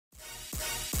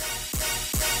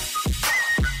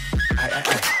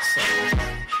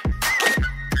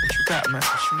got, man?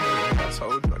 What you mean? I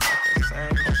told you I got that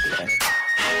same shit, man.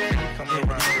 Come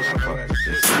around here, I got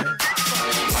this, man.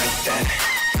 Like that,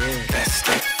 that's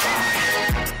that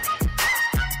vibe.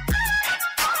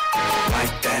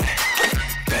 Like that,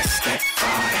 that's that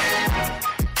vibe.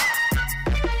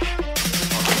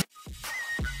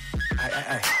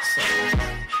 Ay, so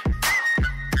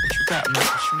what you got, man?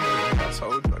 What you mean? I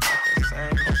told you I got that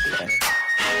same shit, man.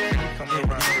 Come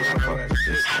around here, I got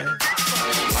this, man.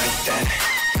 Like that,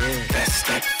 that's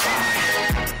that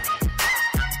vibe.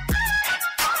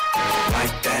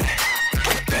 Like that,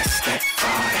 that's that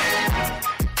vibe.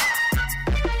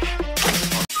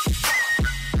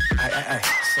 Ay,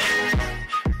 so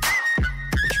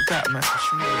what you got, man? What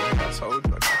you mean? I told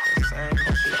you I got that same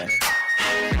shit, man.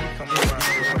 Come around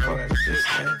here, I got this,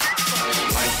 man.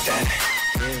 Like that,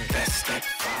 that's that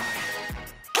vibe.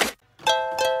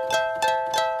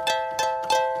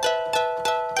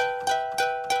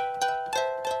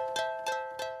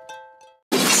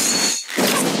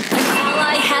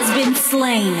 Been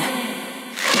slain.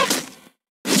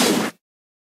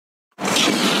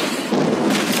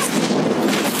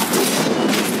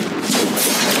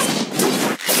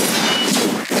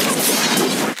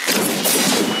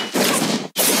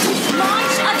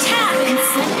 Launch attack!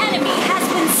 An enemy has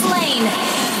been slain.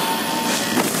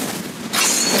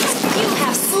 You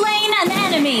have slain an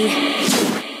enemy.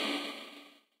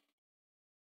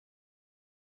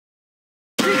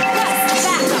 Request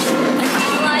backup. An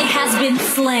ally has been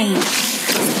slain.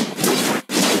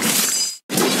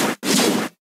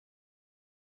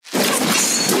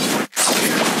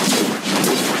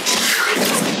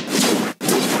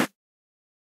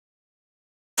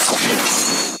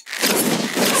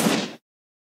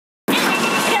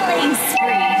 Killing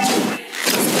spree.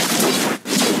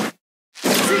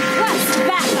 Request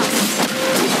backup.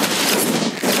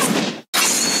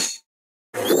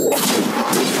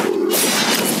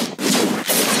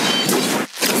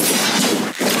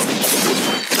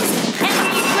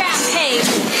 Enemy rampage.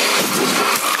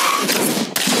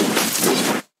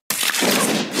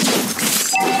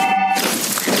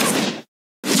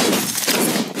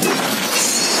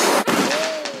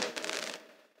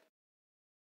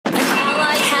 An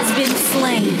ally has been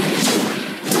slain.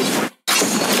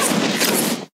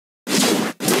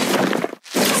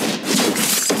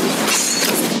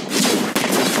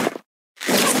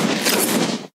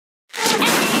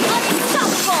 Enemy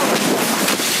unstoppable.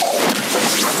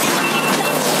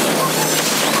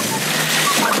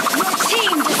 Your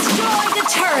team destroyed the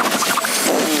turret.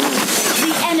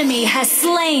 The enemy has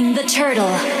slain the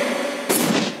turtle.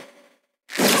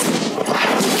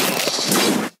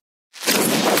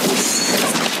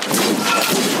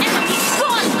 Enemy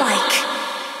godlike.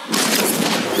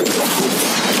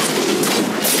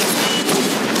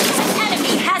 An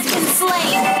enemy has been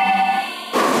slain.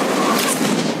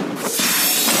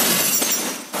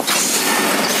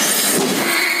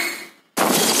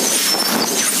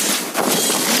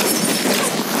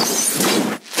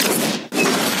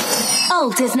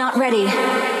 Ult is not ready. You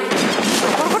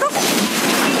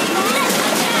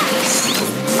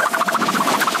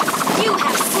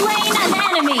have slain an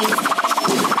enemy.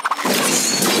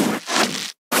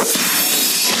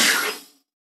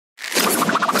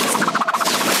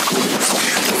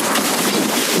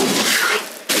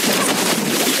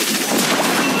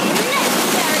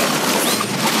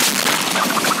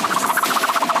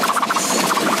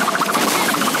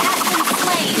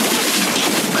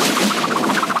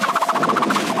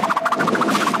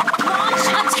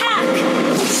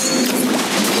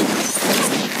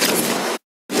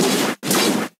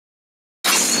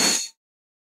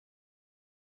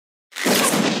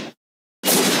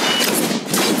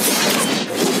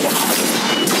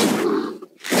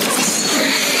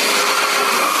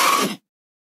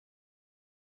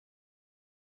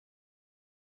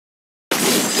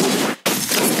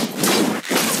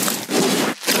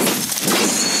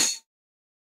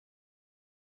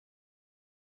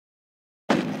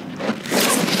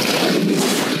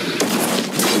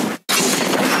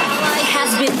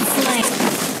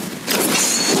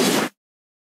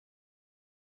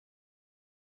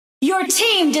 Your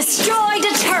team destroyed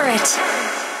a turret.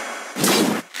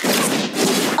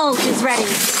 Ult is ready.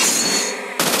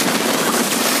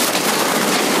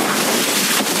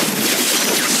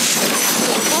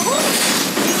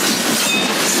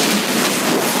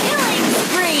 Killing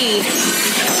spree.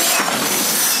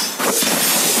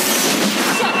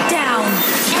 Shut down.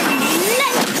 Enemy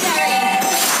necessary.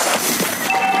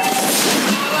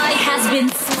 Ally has been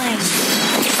slain.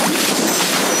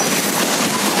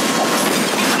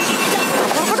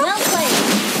 Well played.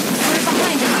 We're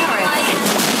behind the turret.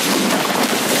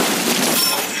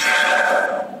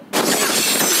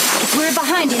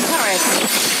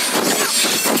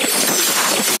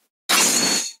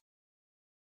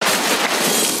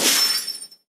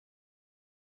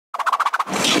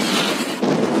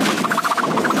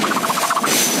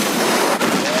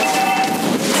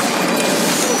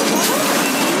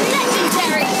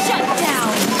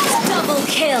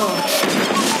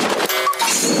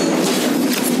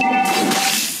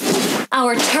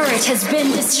 Your turret has been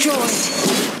destroyed.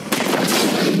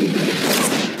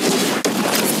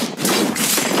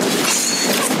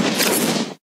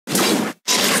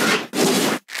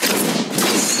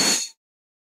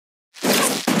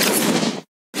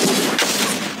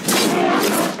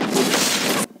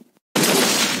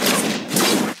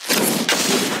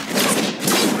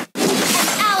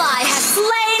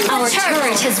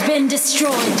 Has been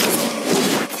destroyed.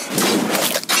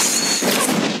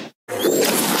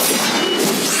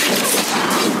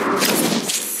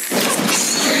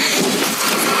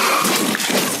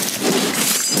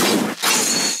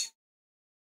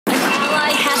 An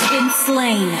ally has been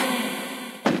slain.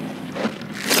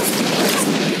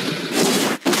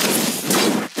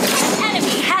 An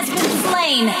enemy has been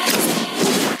slain.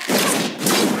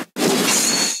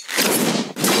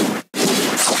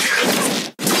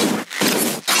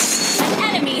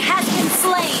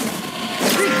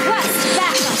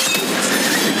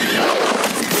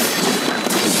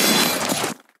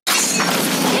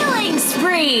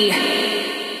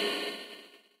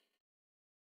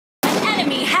 An enemy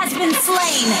has been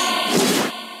slain.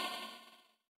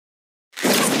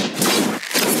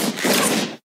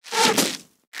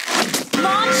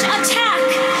 Launch attack.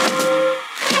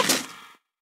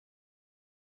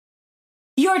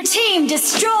 Your team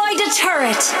destroyed a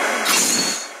turret.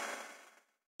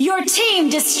 Your team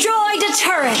destroyed a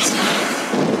turret.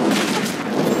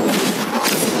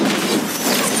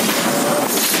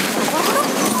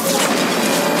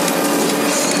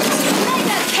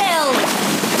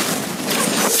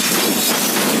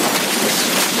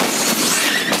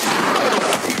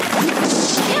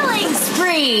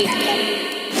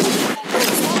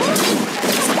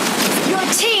 Your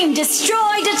team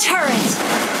destroyed a turret.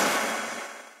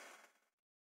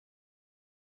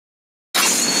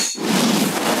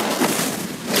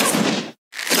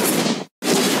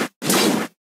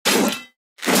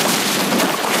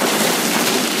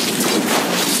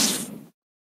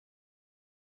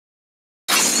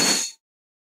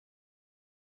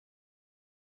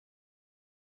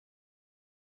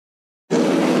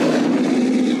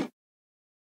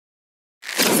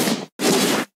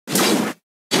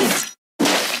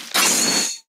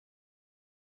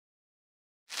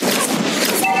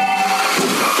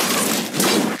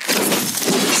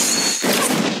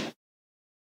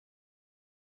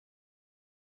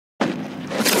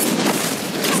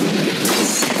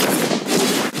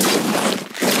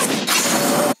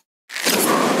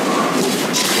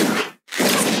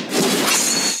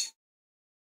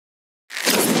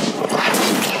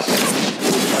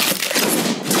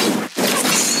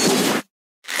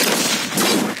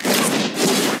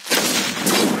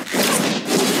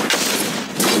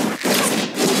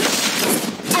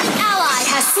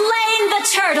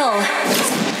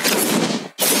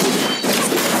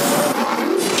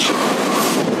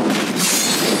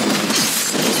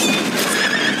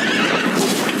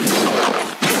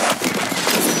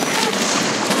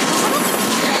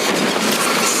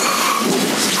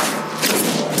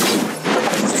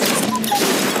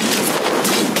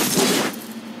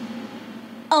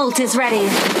 Ult is ready.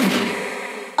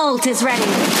 Ult is ready.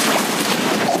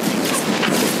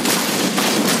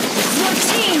 Your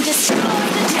team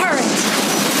destroyed the turret.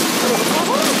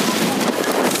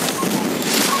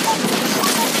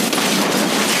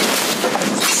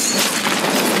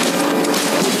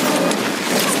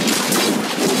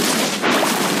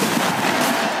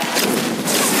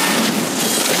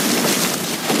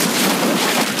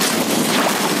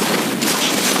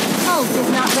 Ult is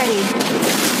not ready.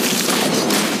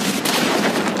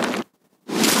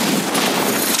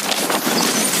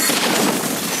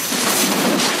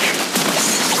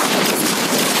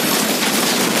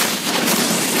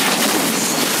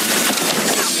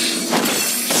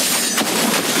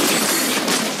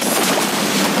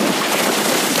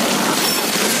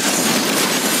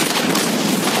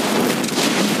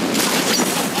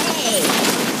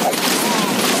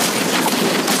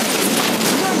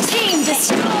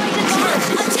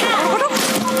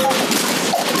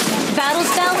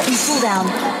 Down.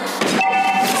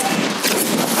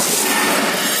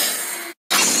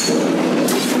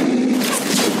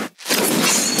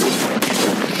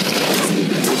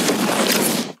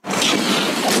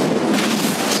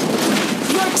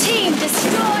 Your team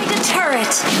destroyed a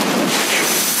turret.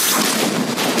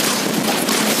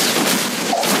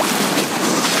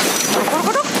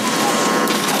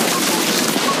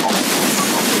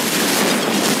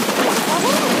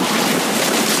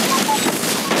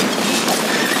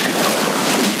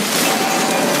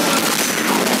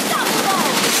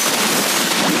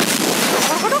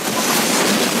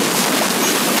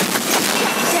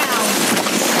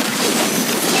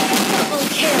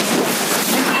 Kill.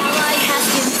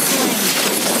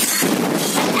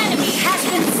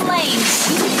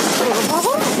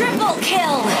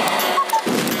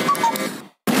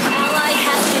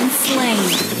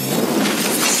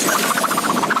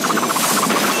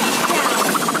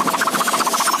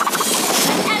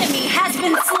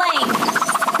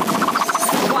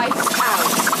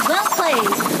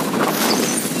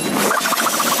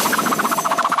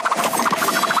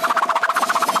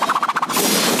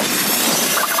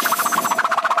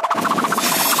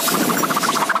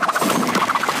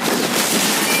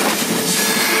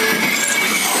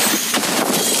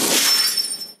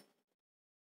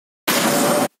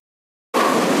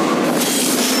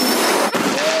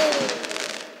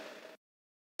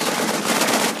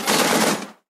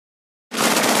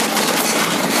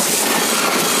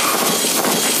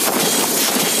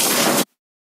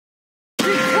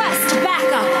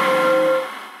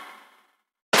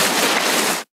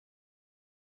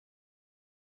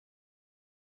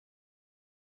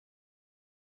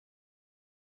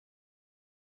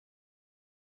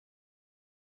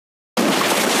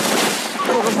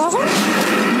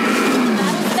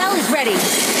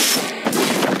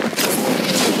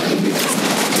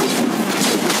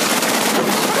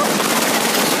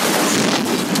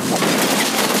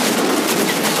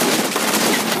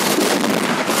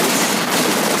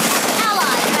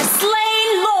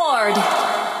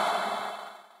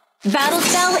 Battle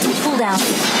spell in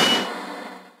cooldown.